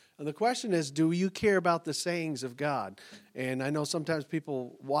And the question is, do you care about the sayings of God? And I know sometimes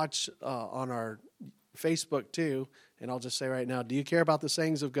people watch on our Facebook too, and I'll just say right now, do you care about the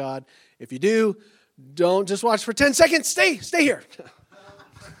sayings of God? If you do, don't just watch for 10 seconds. Stay here.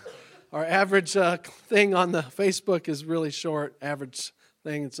 Our average thing on the Facebook is really short. Average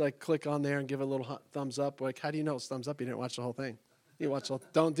thing, it's like click on there and give a little thumbs up. Like, how do you know it's thumbs up? You didn't watch the whole thing. You watch the whole,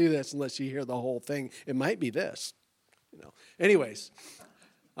 don't do this unless you hear the whole thing. It might be this.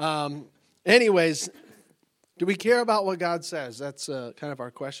 Anyways, do we care about what God says? That's kind of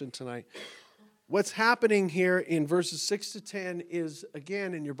our question tonight. What's happening here in verses 6 to 10 is,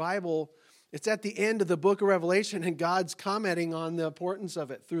 again, in your Bible, it's at the end of the book of Revelation, and God's commenting on the importance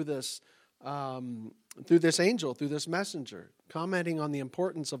of it through this angel, through this messenger, commenting on the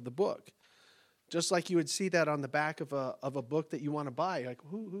importance of the book. Just like you would see that on the back of a book that you want to buy. Like,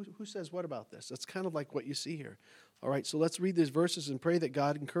 who says what about this? That's kind of like what you see here. All right, so let's read these verses and pray that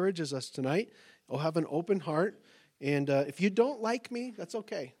God encourages us tonight. We'll have an open heart. And if you don't like me, that's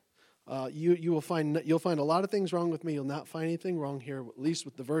okay. You'll find a lot of things wrong with me. You'll not find anything wrong here, at least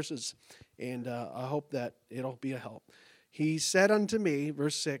with the verses. And I hope that it'll be a help. He said unto me,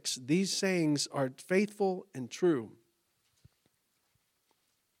 verse 6, these sayings are faithful and true.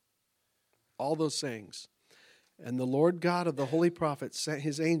 All those sayings. And the Lord God of the holy prophets sent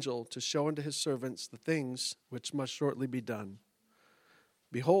his angel to show unto his servants the things which must shortly be done.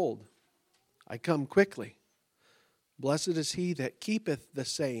 Behold, I come quickly. Blessed is he that keepeth the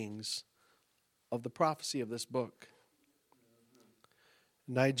sayings of the prophecy of this book.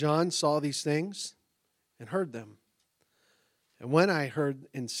 And I, John, saw these things and heard them. And when I heard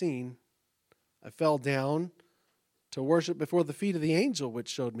and seen, I fell down to worship before the feet of the angel which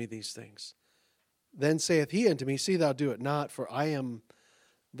showed me these things. Then saith he unto me, see thou do it not, for I am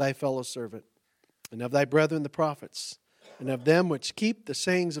thy fellow servant, and of thy brethren the prophets, and of them which keep the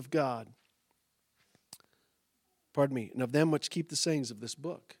sayings of God. And of them which keep the sayings of this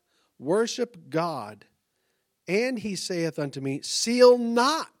book. Worship God. And he saith unto me, seal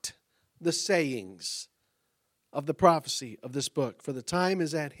not the sayings of the prophecy of this book, for the time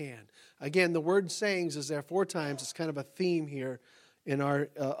is at hand. Again, the word sayings is there 4 times. It's kind of a theme here in our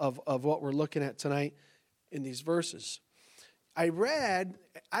of what we're looking at tonight in these verses. I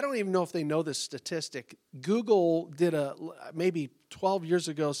don't even know if they know this statistic. Google did maybe 12 years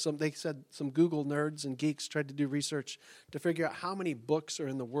ago, they said some Google nerds and geeks tried to do research to figure out how many books are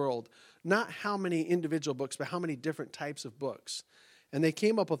in the world. Not how many individual books, but how many different types of books. And they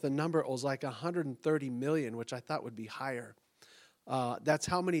came up with a number, it was like 130 million, which I thought would be higher. That's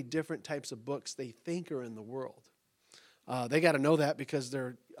how many different types of books they think are in the world. They got to know that because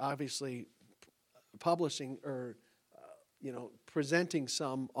they're obviously publishing or presenting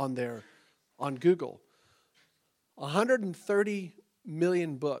some on Google. 130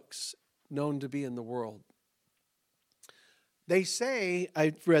 million books known to be in the world. They say,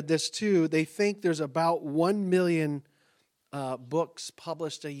 I've read this too, they think there's about 1 million books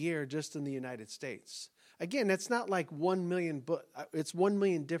published a year just in the United States. Again, it's not like 1 million it's 1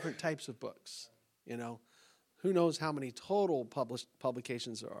 million different types of books, Who knows how many total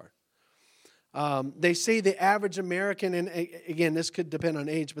publications there are. They say the average American, and again, this could depend on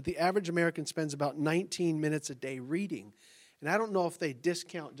age, but the average American spends about 19 minutes a day reading. And I don't know if they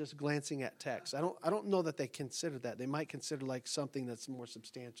discount just glancing at text. I don't know that they consider that. They might consider like something that's more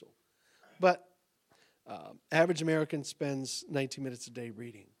substantial. But average American spends 19 minutes a day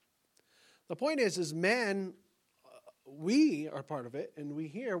reading. The point is men, we are part of it, and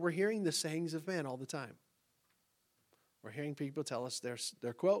we're hearing the sayings of men all the time. We're hearing people tell us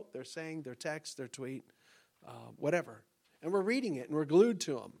their quote, their saying, their text, their tweet, whatever. And we're reading it, and we're glued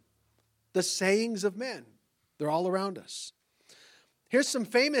to them. The sayings of men. They're all around us. Here's some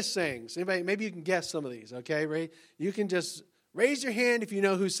famous sayings. Anybody, maybe you can guess some of these, okay? Right? You can just raise your hand if you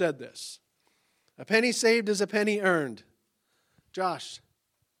know who said this. A penny saved is a penny earned. Josh.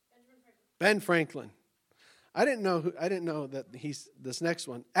 Ben Franklin. I didn't know that this next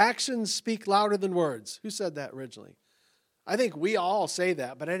one. Actions speak louder than words. Who said that originally? I think we all say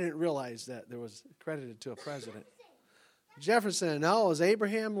that, but I didn't realize that there was credited to a president. Jefferson. No, it was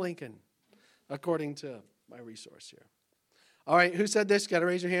Abraham Lincoln, according to my resource here. All right, who said this? Got to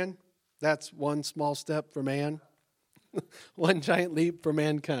raise your hand. That's one small step for man, one giant leap for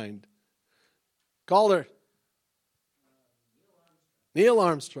mankind. Calder. Neil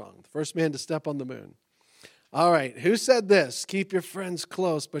Armstrong, the first man to step on the moon. All right, who said this? Keep your friends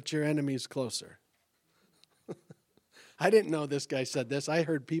close, but your enemies closer. I didn't know this guy said this. I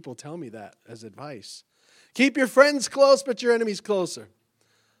heard people tell me that as advice. Keep your friends close, but your enemies closer.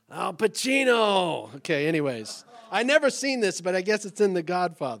 Al Pacino. Okay, anyways. I never seen this, but I guess it's in The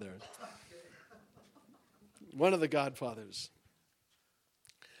Godfather. One of the Godfathers.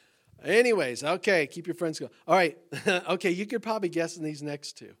 Anyways, okay, keep your friends going. All right, okay, you could probably guess in these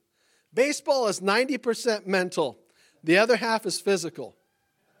next two. Baseball is 90% mental. The other half is physical.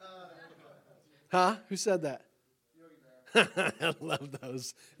 Huh? Who said that? I love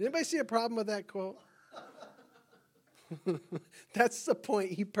those. Anybody see a problem with that quote? That's the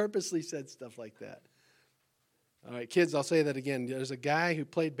point. He purposely said stuff like that. All right, kids, I'll say that again. There's a guy who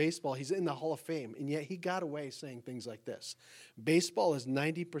played baseball. He's in the Hall of Fame, and yet he got away saying things like this. Baseball is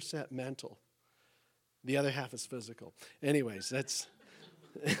 90% mental. The other half is physical. Anyways, that's...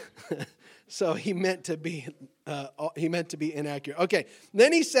 So he meant to be inaccurate. Okay,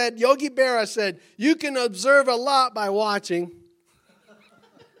 then he said, Yogi Berra said, you can observe a lot by watching.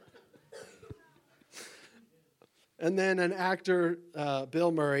 And then an actor,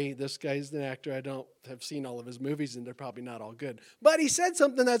 Bill Murray, this guy's an actor. I don't have seen all of his movies, and they're probably not all good. But he said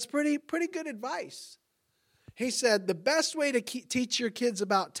something that's pretty good advice. He said, the best way to teach your kids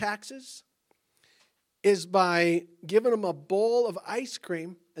about taxes is by giving them a bowl of ice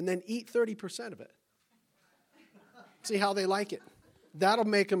cream and then eat 30% of it. See how they like it. That'll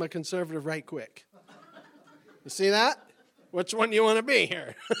make them a conservative right quick. You see that? Which one do you want to be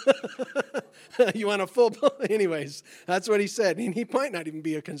here? You want a full... Anyways, that's what he said. And he might not even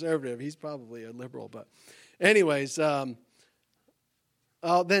be a conservative. He's probably a liberal. But anyways, then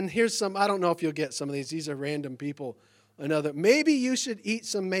here's some... I don't know if you'll get some of these. These are random people. Another, maybe you should eat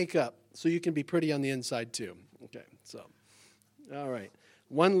some makeup so you can be pretty on the inside too. Okay, so, all right.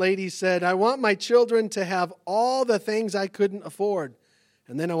 One lady said, I want my children to have all the things I couldn't afford,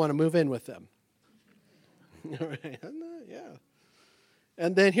 and then I want to move in with them. All right, yeah.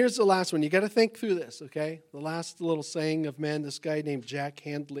 And then here's the last one. You got to think through this, okay? The last little saying of man, this guy named Jack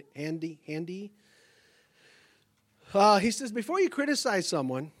Handy. He says, before you criticize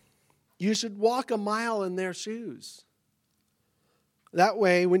someone, you should walk a mile in their shoes. That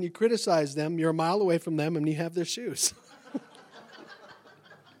way, when you criticize them, you're a mile away from them and you have their shoes.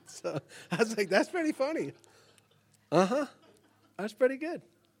 So I was like, that's pretty funny. That's pretty good.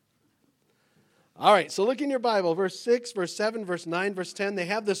 All right, so look in your Bible. Verse 6, verse 7, verse 9, verse 10. They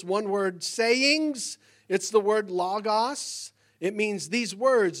have this one word, sayings. It's the word logos. It means these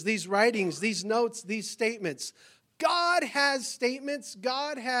words, these writings, these notes, these statements. God has statements.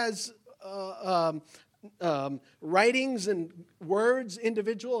 God has writings and words,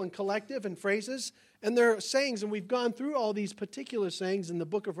 individual and collective, and phrases, and they're sayings, and we've gone through all these particular sayings in the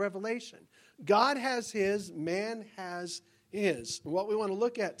book of Revelation. God has his, man has his. And what we want to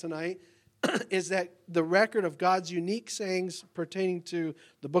look at tonight is that the record of God's unique sayings pertaining to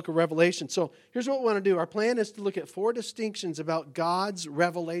the book of Revelation. So here's what we want to do. Our plan is to look at 4 distinctions about God's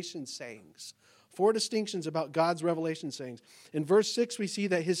revelation sayings. 4 distinctions about God's revelation sayings. In verse 6, we see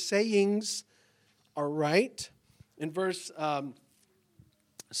that his sayings are right. In verse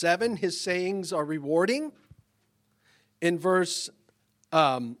 7, his sayings are rewarding. In verse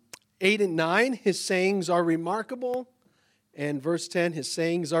 8 and 9, his sayings are remarkable. And verse 10, his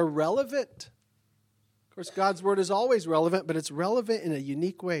sayings are relevant. Of course, God's word is always relevant, but it's relevant in a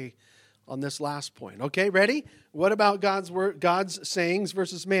unique way on this last point. Okay, ready? What about God's word, God's sayings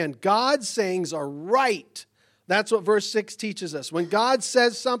versus man? God's sayings are right. That's what verse 6 teaches us. When God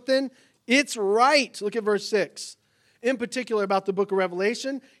says something, it's right. Look at verse 6. In particular about the book of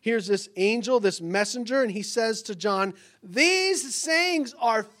Revelation, here's this angel, this messenger, and he says to John, these sayings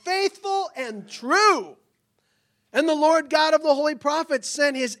are faithful and true. And the Lord God of the holy prophets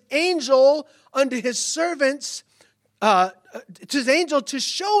sent his angel unto his servants, his angel to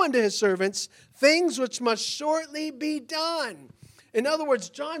show unto his servants things which must shortly be done. In other words,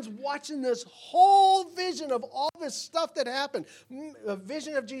 John's watching this whole vision of all this stuff that happened. A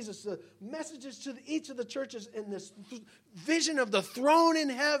vision of Jesus, the messages to each of the churches, and this vision of the throne in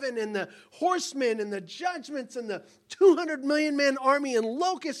heaven, and the horsemen, and the judgments, and the 200 million man army, and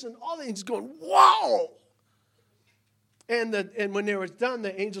locusts, and all that. He's going, wow! And when they were done,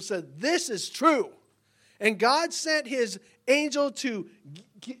 the angel said, this is true. And God sent his angel to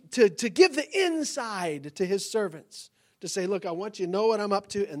give the inside to his servants. To say, look, I want you to know what I'm up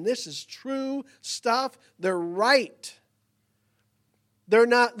to, and this is true stuff. They're right. They're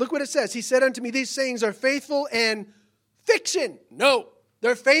not, look what it says. He said unto me, these sayings are faithful and fiction. No,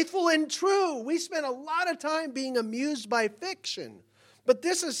 they're faithful and true. We spend a lot of time being amused by fiction. But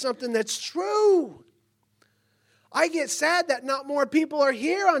this is something that's true. I get sad that not more people are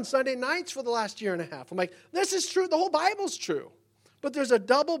here on Sunday nights for the last year and a half. I'm like, this is true. The whole Bible's true. But there's a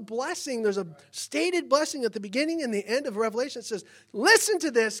double blessing. There's a stated blessing at the beginning and the end of Revelation. It says, listen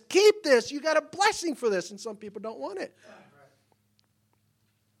to this, keep this. You got a blessing for this. And some people don't want it.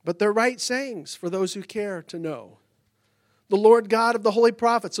 But they're right sayings for those who care to know. The Lord God of the holy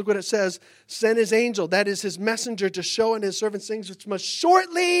prophets, look what it says, sent his angel, that is his messenger, to show unto his servants things which must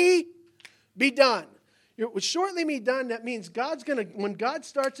shortly be done. With shortly be done, that means God's going to, when God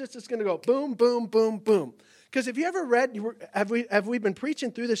starts this, it's going to go boom, boom, boom, boom. Because if you ever read, have we been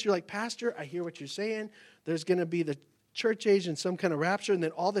preaching through this? You're like, Pastor, I hear what you're saying. There's going to be the church age and some kind of rapture and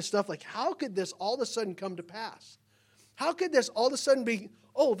then all this stuff. Like, how could this all of a sudden come to pass? How could this all of a sudden be,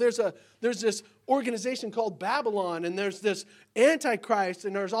 oh, there's this organization called Babylon and there's this Antichrist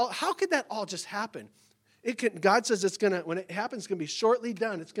and there's all, how could that all just happen? God says it's going to, when it happens, it's going to be shortly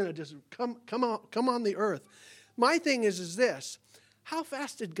done. It's going to just come on the earth. My thing is this, how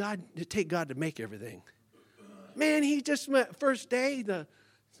fast did it take God to make everything? Man, he just went, first day, the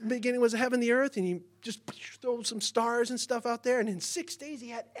beginning was the heaven and the earth, and he just threw some stars and stuff out there, and in 6 days he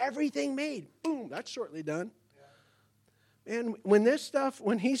had everything made. Boom, that's shortly done. Yeah. And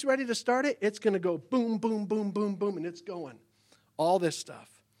when he's ready to start it, it's going to go boom, boom, boom, boom, boom, and it's going. All this stuff.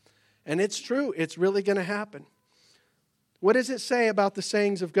 And it's true. It's really going to happen. What does it say about the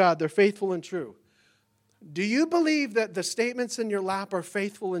sayings of God? They're faithful and true. Do you believe that the statements in your lap are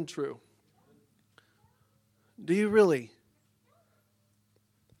faithful and true? Do you really?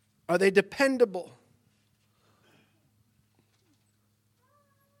 Are they dependable?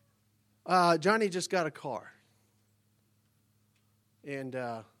 Johnny just got a car. And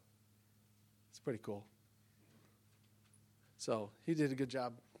it's pretty cool. So he did a good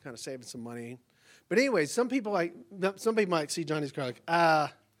job kind of saving some money. But anyway, some people might see Johnny's car like,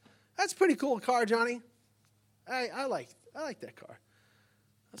 that's a pretty cool car, Johnny. I like that car.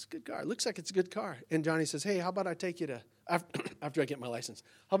 That's a good car. It looks like it's a good car. And Johnny says, hey, how about I take you to, after I get my license,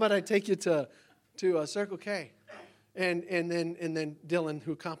 how about I take you to Circle K? And then Dylan,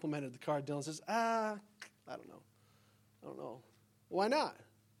 who complimented the car, Dylan says, I don't know. Why not?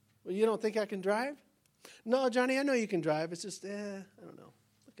 Well, you don't think I can drive? No, Johnny, I know you can drive. It's just, I don't know.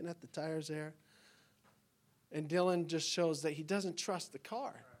 Looking at the tires there. And Dylan just shows that he doesn't trust the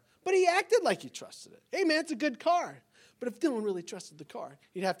car. But he acted like he trusted it. Hey, man, it's a good car. But if Dylan really trusted the car,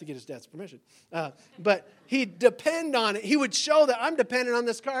 he'd have to get his dad's permission. But he'd depend on it. He would show that I'm dependent on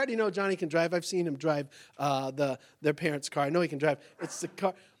this car. How do you know Johnny can drive? I've seen him drive their parents' car. I know he can drive. It's the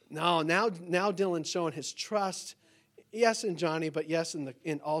car. No, now Dylan's showing his trust. Yes, in Johnny, but yes,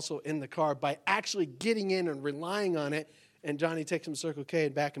 also in the car by actually getting in and relying on it. And Johnny takes him to Circle K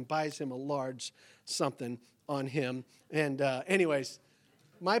and back and buys him a large something on him. And anyways,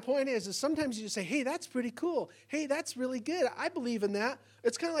 my point is sometimes you say, hey, that's pretty cool. Hey, that's really good. I believe in that.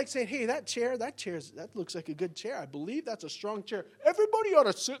 It's kind of like saying, hey, that looks like a good chair. I believe that's a strong chair. Everybody ought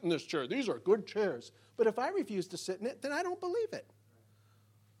to sit in this chair. These are good chairs. But if I refuse to sit in it, then I don't believe it.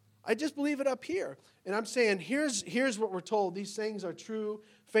 I just believe it up here. And I'm saying, here's what we're told. These things are true,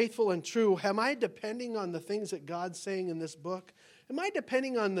 faithful and true. Am I depending on the things that God's saying in this book? Am I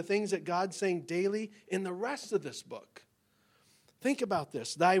depending on the things that God's saying daily in the rest of this book? Think about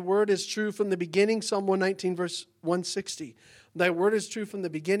this. Thy word is true from the beginning, Psalm 119, verse 160. Thy word is true from the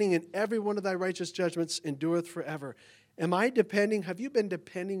beginning, and every one of thy righteous judgments endureth forever. Have you been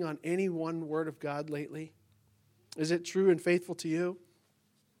depending on any one word of God lately? Is it true and faithful to you?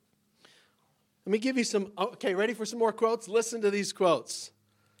 Let me give you some, okay, ready for some more quotes? Listen to these quotes.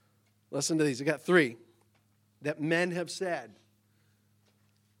 Listen to these. I got 3 that men have said.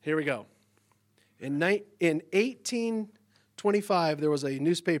 Here we go. In 1825, there was a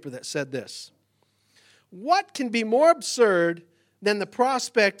newspaper that said this. What can be more absurd than the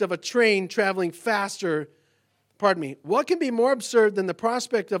prospect of a train traveling faster? What can be more absurd than the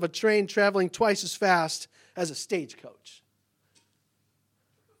prospect of a train traveling twice as fast as a stagecoach?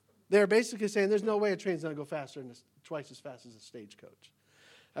 They're basically saying there's no way a train's going to go faster than twice as fast as a stagecoach.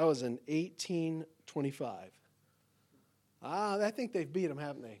 That was in 1825. I think they've beat them,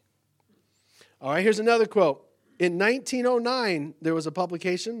 haven't they? All right, here's another quote. In 1909, there was a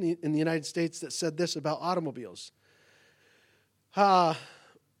publication in the United States that said this about automobiles. I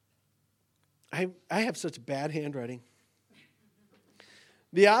have such bad handwriting.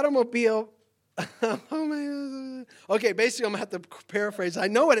 The automobile... Okay, basically I'm going to have to paraphrase. I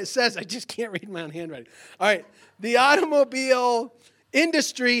know what it says. I just can't read my own handwriting. All right. The automobile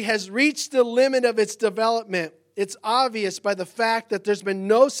industry has reached the limit of its development. It's obvious by the fact that there's been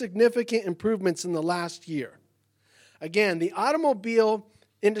no significant improvements in the last year. Again, the automobile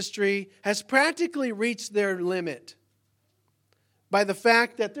industry has practically reached their limit by the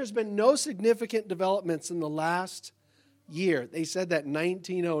fact that there's been no significant developments in the last year. They said that in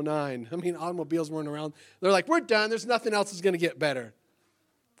 1909. I mean, automobiles weren't around. They're like, we're done. There's nothing else that's going to get better.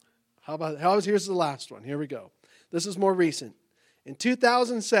 Here's the last one. Here we go. This is more recent. In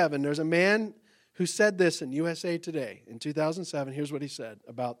 2007, there's a man who said this in USA Today. In 2007, here's what he said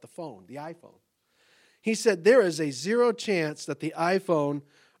about the phone, the iPhone. He said, there is a zero chance that the iPhone,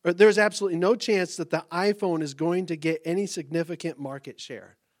 or there's absolutely no chance that the iPhone is going to get any significant market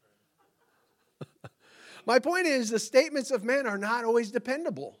share. My point is, the statements of men are not always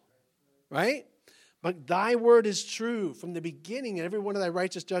dependable, right? But thy word is true from the beginning, and every one of thy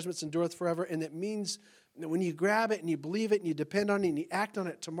righteous judgments endureth forever. And it means that when you grab it and you believe it and you depend on it and you act on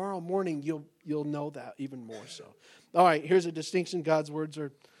it tomorrow morning, you'll know that even more so. All right, here's a distinction. God's words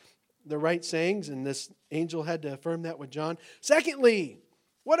are the right sayings, and this angel had to affirm that with John. Secondly,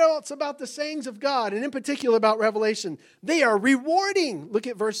 what else about the sayings of God, and in particular about Revelation? They are rewarding. Look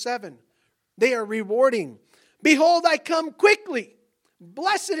at verse 7. They are rewarding. Behold, I come quickly.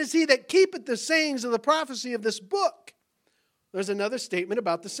 Blessed is he that keepeth the sayings of the prophecy of this book. There's another statement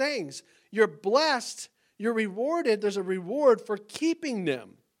about the sayings. You're blessed, you're rewarded. There's a reward for keeping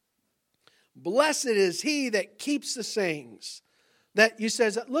them. Blessed is he that keeps the sayings. That you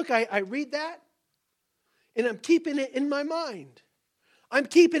says, look, I read that, and I'm keeping it in my mind. I'm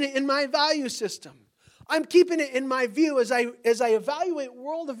keeping it in my value system. I'm keeping it in my view as I evaluate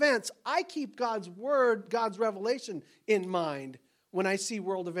world events. I keep God's word, God's revelation in mind when I see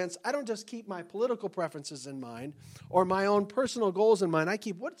world events. I don't just keep my political preferences in mind or my own personal goals in mind. I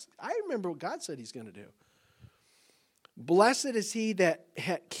remember what God said he's going to do. Blessed is he that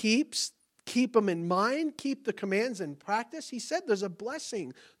keep them in mind, keep the commands in practice. He said there's a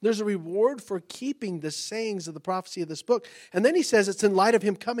blessing. There's a reward for keeping the sayings of the prophecy of this book. And then he says it's in light of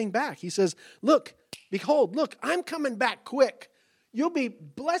him coming back. He says, look, behold, look, I'm coming back quick. You'll be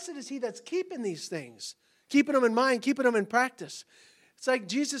blessed is he that's keeping these things, keeping them in mind, keeping them in practice. It's like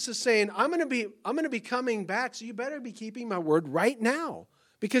Jesus is saying, I'm going to be coming back, so you better be keeping my word right now.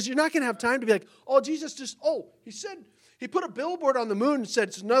 Because you're not going to have time to be like, he said, he put a billboard on the moon and said,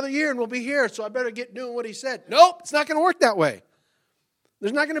 it's another year and we'll be here, so I better get doing what he said. Nope, it's not going to work that way.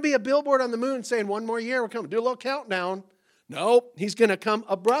 There's not going to be a billboard on the moon saying, one more year, we're coming. Do a little countdown. Nope, he's going to come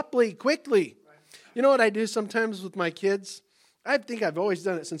abruptly, quickly. You know what I do sometimes with my kids? I think I've always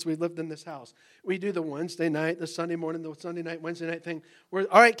done it since we lived in this house. We do the Wednesday night, the Sunday morning, the Sunday night, Wednesday night thing. All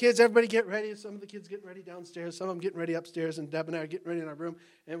right, kids, everybody get ready. Some of the kids getting ready downstairs. Some of them getting ready upstairs. And Deb and I are getting ready in our room.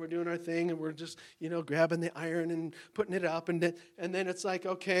 And we're doing our thing. And we're just, grabbing the iron and putting it up. And then it's like,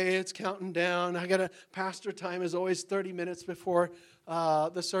 okay, it's counting down. Pastor time is always 30 minutes before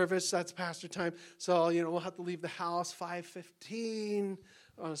the service. That's pastor time. So, we'll have to leave the house 5:15.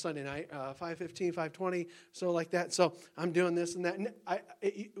 On a Sunday night, 5:15, 5:20, so like that. So I'm doing this and that. And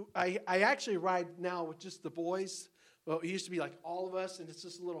I actually ride now with just the boys. Well, it used to be like all of us, and it's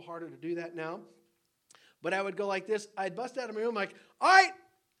just a little harder to do that now. But I would go like this. I'd bust out of my room like, all right,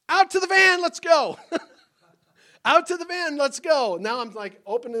 out to the van, let's go. Out to the van, let's go. Now I'm like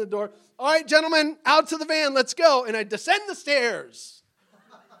opening the door. All right, gentlemen, out to the van, let's go. And I descend the stairs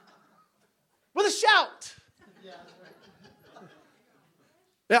with a shout.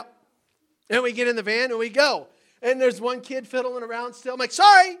 Yeah. And we get in the van and we go. And there's one kid fiddling around still. I'm like,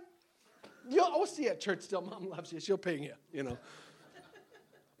 sorry. We'll see you at church still. Mom loves you. She'll pay you,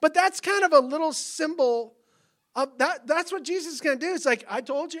 But that's kind of a little symbol of that. That's what Jesus is going to do. It's like, I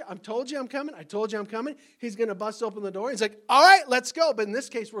told you I'm coming. I told you I'm coming. He's going to bust open the door. He's like, all right, let's go. But in this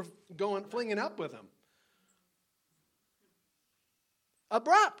case, we're flinging up with him.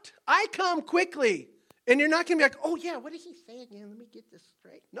 Abrupt. I come quickly. And you're not going to be like, oh, yeah, what did he say again? Let me get this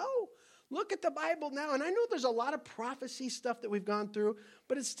straight. No, look at the Bible now. And I know there's a lot of prophecy stuff that we've gone through,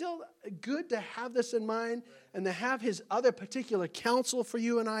 but it's still good to have this in mind and to have his other particular counsel for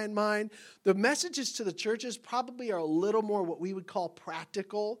you and I in mind. The messages to the churches probably are a little more what we would call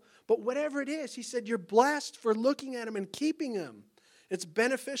practical, but whatever it is, he said, you're blessed for looking at them and keeping them. It's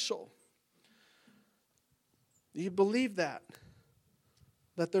beneficial. Do you believe that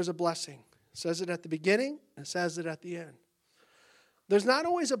there's a blessing? It says it at the beginning, and it says it at the end. There's not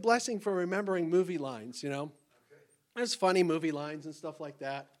always a blessing for remembering movie lines, There's funny movie lines and stuff like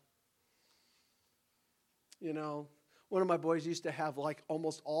that. One of my boys used to have like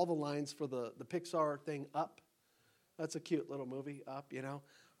almost all the lines for the Pixar thing Up. That's a cute little movie, Up,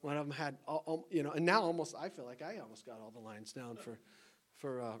 One of them had, and now I feel like I almost got all the lines down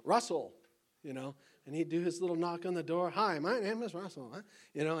for Russell, and he'd do his little knock on the door. Hi, my name is Russell,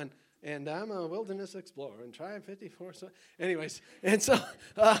 and I'm a wilderness explorer and tribe 54. So, anyways, and so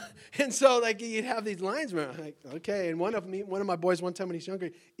like you'd have these lines, man. Like, okay, and one of my boys one time when he's younger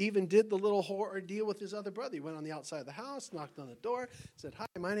even did the little horror deal with his other brother. He went on the outside of the house, knocked on the door, said, "Hi,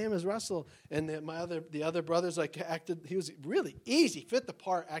 my name is Russell," and then the other brothers like acted. He was really easy, fit the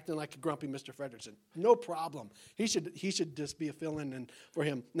part, acting like a grumpy Mr. Fredrickson. No problem. He should just be a fill-in for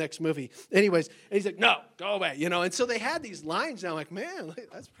him next movie. Anyways, and he's like, "No, go away," And so they had these lines. Now, like, man,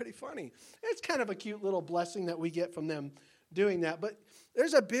 that's pretty funny. It's kind of a cute little blessing that we get from them doing that. But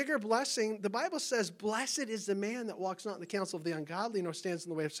there's a bigger blessing. The Bible says, "Blessed is the man that walks not in the counsel of the ungodly, nor stands in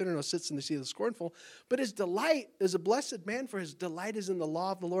the way of sinner, nor sits in the seat of the scornful. But his delight is a blessed man, for his delight is in the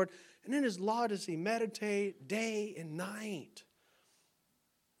law of the Lord. And in his law does he meditate day and night."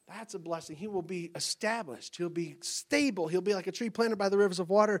 That's a blessing. He will be established. He'll be stable. He'll be like a tree planted by the rivers of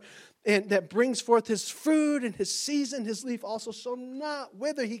water, and that brings forth his fruit and his season, his leaf also shall not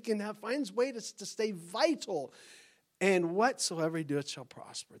wither. He finds way to stay vital. And whatsoever he doeth shall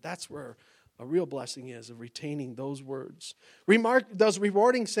prosper. That's where a real blessing is, of retaining those words. Those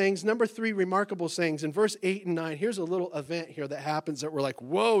rewarding sayings. Number 3, remarkable sayings. In verse 8 and 9, here's a little event here that happens that we're like,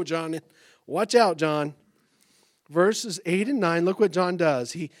 whoa, John, watch out, John. Verses 8 and 9, look what John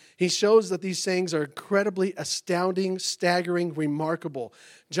does. He shows that these sayings are incredibly astounding, staggering, remarkable.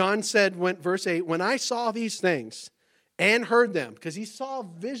 John said, verse 8, "When I saw these things and heard them," because he saw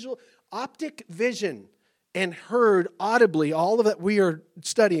optic vision and heard audibly all of that we are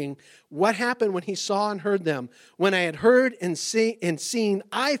studying, what happened when he saw and heard them? "When I had heard and seen,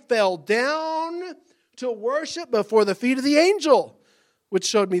 I fell down to worship before the feet of the angel, which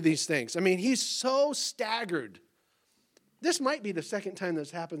showed me these things." I mean, he's so staggered. This might be the second time this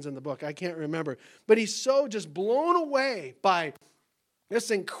happens in the book. I can't remember. But he's so just blown away by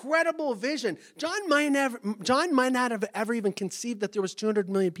this incredible vision. John might not have ever even conceived that there was 200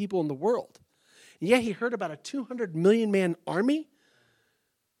 million people in the world. And yet he heard about a 200 million man army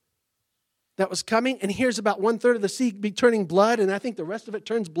that was coming. And he hears about 1/3 of the sea be turning blood. And I think the rest of it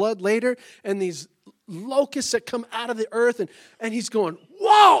turns blood later. And these locusts that come out of the earth. And he's going,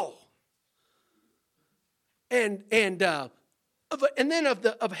 whoa! And then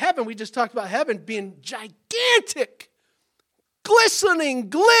of heaven, we just talked about heaven being gigantic, glistening,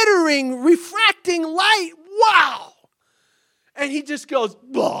 glittering, refracting light. Wow! And he just goes,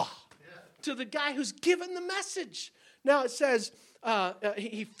 bah, to the guy who's given the message. Now it says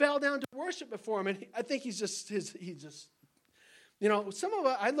he fell down to worship before him, and I think he's just some of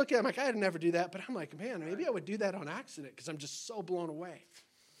us, I look at him like I'd never do that, but I'm like, man, maybe I would do that on accident because I'm just so blown away.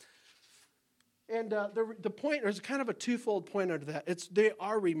 And the point, there's kind of a twofold point under that. They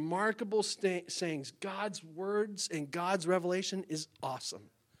are remarkable sayings. God's words and God's revelation is awesome.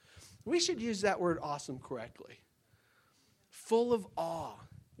 We should use that word awesome correctly. Full of awe,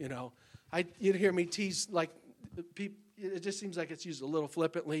 You'd hear me tease, like, it just seems like it's used a little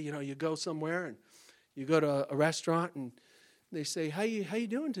flippantly. You go somewhere and you go to a restaurant and they say, how you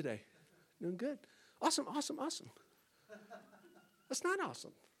doing today? Doing good. Awesome, awesome, awesome. That's not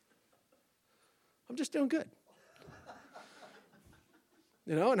awesome. I'm just doing good.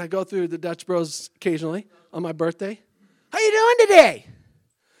 And I go through the Dutch Bros occasionally on my birthday. How you doing today?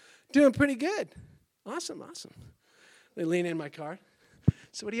 Doing pretty good. Awesome, awesome. They lean in my car.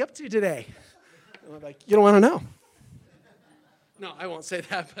 So what are you up to today? And I'm like, you don't want to know. No, I won't say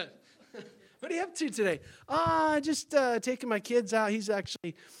that, but what are you up to today? Just taking my kids out. It's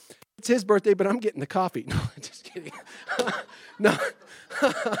his birthday, but I'm getting the coffee. No, just kidding. No.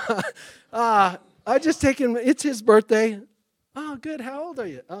 It's his birthday. Oh, good. How old are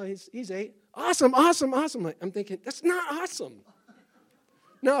you? Oh, he's 8. Awesome, awesome, awesome. I'm thinking, that's not awesome.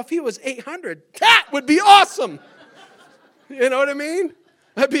 Now, if he was 800, that would be awesome. You know what I mean?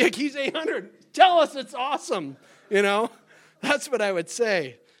 I'd be like, he's 800. Tell us it's awesome. That's what I would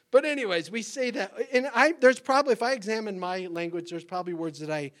say. But anyways, we say that. And there's probably, if I examine my language, there's probably words that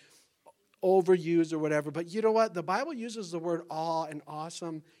I overuse or whatever. But you know what? The Bible uses the word awe and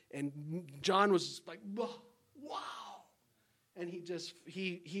awesome. And John was like, wow. And he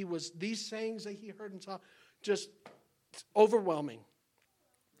was, these sayings that he heard and saw, just overwhelming.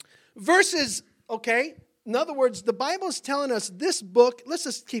 Verses, okay? In other words, the Bible is telling us this book, let's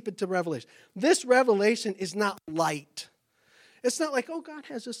just keep it to Revelation. This revelation is not light. It's not like, oh, God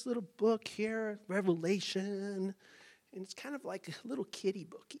has this little book here, Revelation, and it's kind of like a little kiddie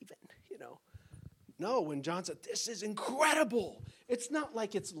book even, No, when John said, this is incredible. It's not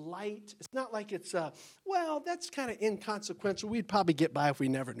like it's light. It's not like it's, that's kind of inconsequential. We'd probably get by if we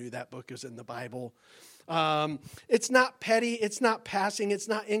never knew that book was in the Bible. It's not petty. It's not passing. It's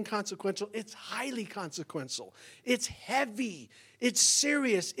not inconsequential. It's highly consequential. It's heavy. It's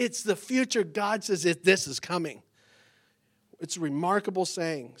serious. It's the future. God says this is coming. It's remarkable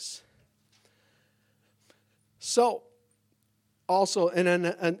sayings. So, also, and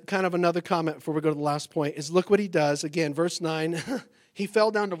then kind of another comment before we go to the last point is look what he does. Again, verse 9, he fell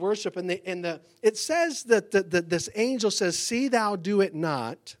down to worship. And it says that this angel says, see thou do it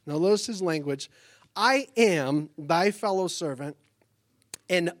not. Now notice his language. I am thy fellow servant,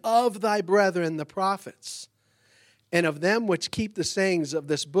 and of thy brethren the prophets, and of them which keep the sayings of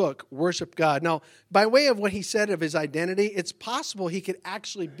this book, worship God. Now, by way of what he said of his identity, it's possible he could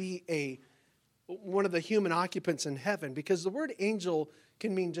actually be one of the human occupants in heaven, because the word angel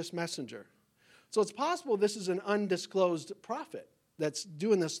can mean just messenger. So it's possible this is an undisclosed prophet that's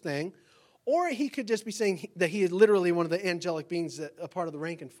doing this thing, or he could just be saying that he is literally one of the angelic beings, that a part of the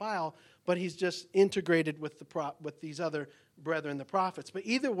rank and file, but he's just integrated with these other brethren, the prophets. But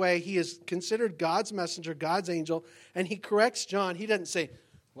either way, he is considered God's messenger, God's angel, and he corrects John. He doesn't say,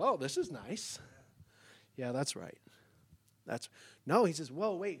 well, this is nice. Yeah, that's right. No, he says,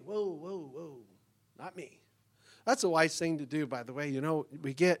 whoa, wait, whoa, not me. That's a wise thing to do, by the way.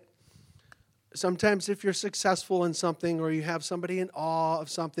 We get, sometimes if you're successful in something or you have somebody in awe of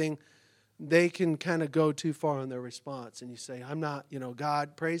something, they can kind of go too far in their response. And you say, I'm not,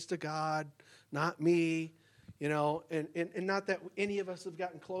 God, praise to God, not me, and not that any of us have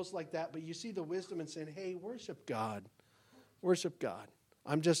gotten close like that, but you see the wisdom in saying, hey, worship God. Worship God.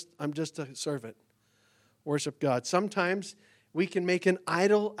 I'm just a servant. Worship God. Sometimes we can make an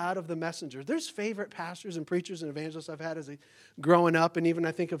idol out of the messenger. There's favorite pastors and preachers and evangelists I've had growing up, and even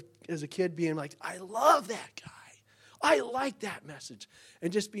I think of as a kid being like, I love that guy. I like that message.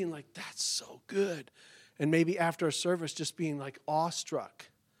 And just being like, that's so good. And maybe after a service, just being like awestruck.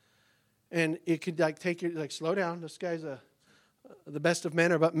 And it could take you, slow down. This guy's the best of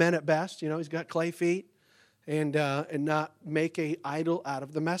men, or but men at best. He's got clay feet. And not make an idol out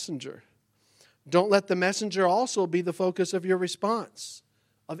of the messenger. Don't let the messenger also be the focus of your response,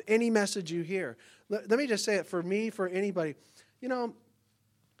 of any message you hear. Let me just say it for me, for anybody.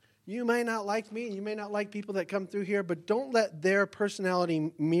 You may not like me, and you may not like people that come through here, but don't let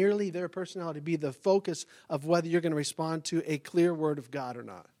merely their personality, be the focus of whether you're going to respond to a clear word of God or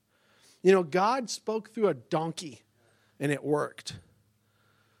not. God spoke through a donkey, and it worked.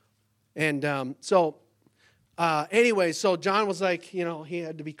 And anyway, so John was like, he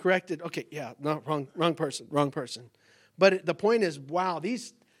had to be corrected. Okay, yeah, no, wrong person. But the point is, wow,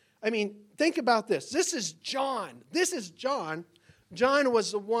 think about this. This is John. John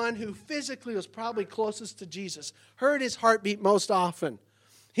was the one who physically was probably closest to Jesus, heard his heartbeat most often.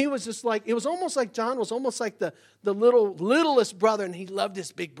 He was just like, it was almost like John was almost like the littlest brother, and he loved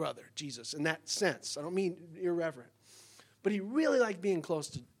his big brother, Jesus, in that sense. I don't mean irreverent. But he really liked being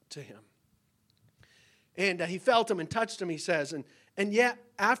close to him. And he felt him and touched him, he says. And yet,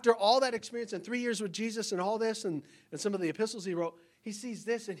 after all that experience and 3 years with Jesus and all this and some of the epistles he wrote, he sees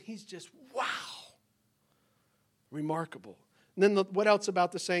this and he's just, wow, remarkable. And then what else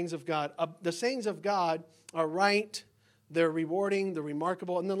about the sayings of God? The sayings of God are right, they're rewarding, they're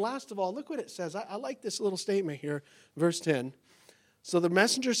remarkable. And then last of all, look what it says. I like this little statement here, verse 10. So the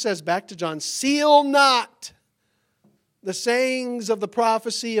messenger says back to John, seal not the sayings of the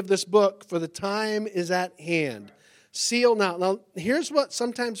prophecy of this book, for the time is at hand. Seal not. Now, here's what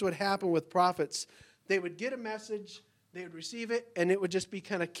sometimes would happen with prophets. They would get a message, they would receive it, and it would just be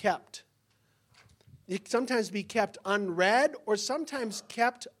kind of kept. It sometimes be kept unread, or sometimes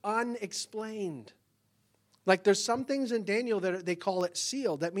kept unexplained. Like there's some things in Daniel that they call it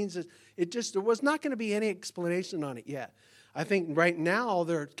sealed. That means that there was not going to be any explanation on it yet. I think right now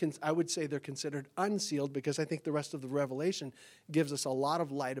I would say they're considered unsealed, because I think the rest of the Revelation gives us a lot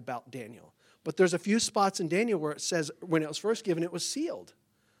of light about Daniel. But there's a few spots in Daniel where it says when it was first given, it was sealed.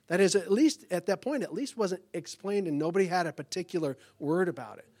 That is, at least at that point, wasn't explained, and nobody had a particular word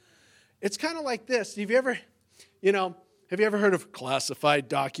about it. It's kind of like this. Have you ever heard of classified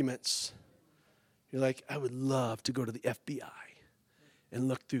documents? You're like, I would love to go to the FBI and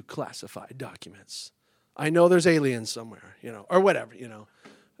look through classified documents. I know there's aliens somewhere, or whatever,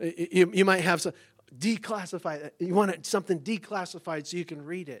 You might have some declassified. You want something declassified so you can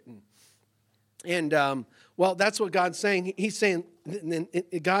read it. And that's what God's saying. He's saying,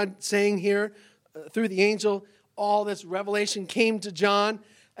 God saying here through the angel, all this revelation came to John.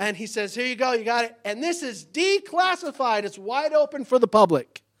 And he says, here you go, you got it. And this is declassified. It's wide open for the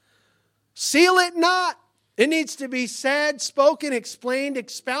public. Seal it not. It needs to be said, spoken, explained,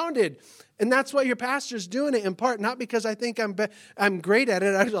 expounded. And that's why your pastor's doing it in part, not because I think I'm great at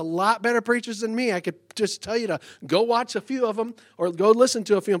it. There's a lot better preachers than me. I could just tell you to go watch a few of them or go listen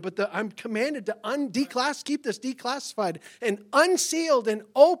to a few of them. But I'm commanded to keep this declassified and unsealed and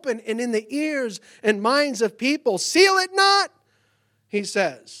open and in the ears and minds of people. Seal it not, he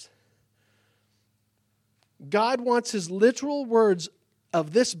says. God wants his literal words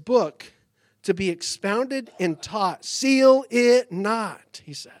of this book to be expounded and taught. Seal it not,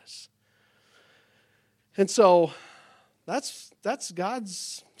 he says. And so that's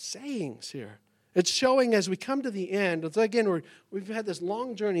God's sayings here. It's showing as we come to the end. Again, we've had this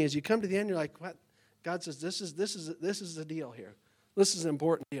long journey. As you come to the end, you're like, what? God says, this is the deal here. This is an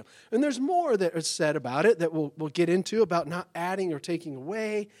important deal. And there's more that is said about it that we'll get into about not adding or taking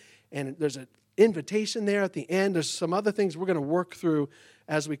away. And there's an invitation there at the end. There's some other things we're going to work through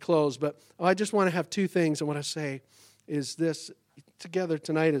as we close. But I just want to have two things I want to say is this together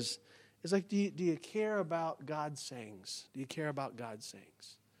tonight is like, do you care about God's sayings? Do you care about God's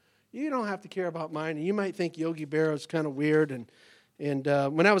sayings? You don't have to care about mine. You might think Yogi Berra is kind of weird. And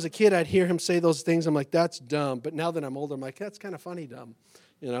when I was a kid, I'd hear him say those things. I'm like, that's dumb. But now that I'm older, I'm like, that's kind of funny dumb.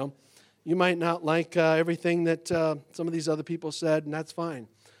 You know, you might not like everything that some of these other people said, and that's fine.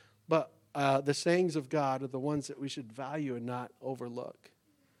 But the sayings of God are the ones that we should value and not overlook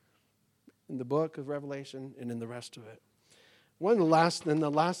in the book of Revelation and in the rest of it. The last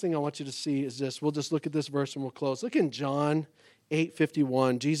thing I want you to see is this. We'll just look at this verse and we'll close. Look in John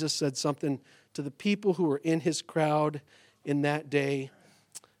 8:51. Jesus said something to the people who were in his crowd in that day.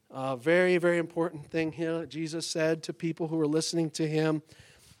 Very, very important thing here. Jesus said to people who were listening to him.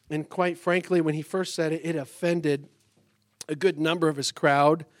 And quite frankly, when he first said it, it offended a good number of his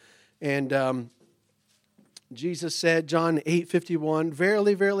crowd. And Jesus said, John 8:51,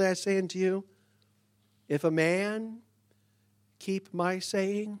 verily, verily, I say unto you, if a man keep my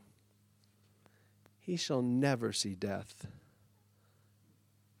saying, he shall never see death.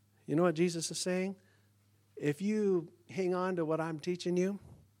 You know what Jesus is saying? If you hang on to what I'm teaching you,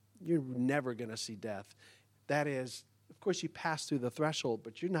 you're never going to see death. That is, of course, you pass through the threshold,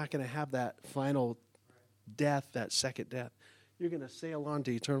 but you're not going to have that final death, that second death. You're going to sail on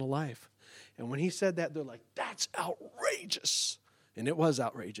to eternal life. And when he said that, they're like, that's outrageous. And it was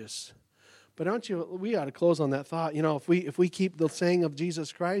outrageous. But we ought to close on that thought. You know, if we keep the saying of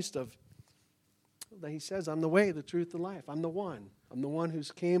Jesus Christ that he says, I'm the way, the truth, the life. I'm the one. I'm the one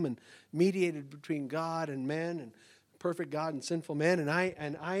who's came and mediated between God and men and perfect God and sinful man. And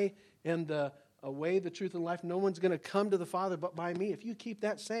I am the way, the truth, and life. No one's going to come to the Father but by me. If you keep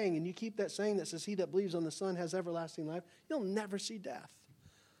that saying and you keep that saying that says, he that believes on the Son has everlasting life, you'll never see death.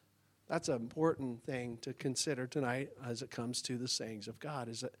 That's an important thing to consider tonight as it comes to the sayings of God.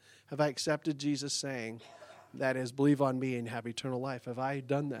 Is that, have I accepted Jesus' saying, that is, believe on me and have eternal life? Have I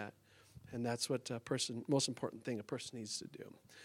done that? And that's what most important thing a person needs to do.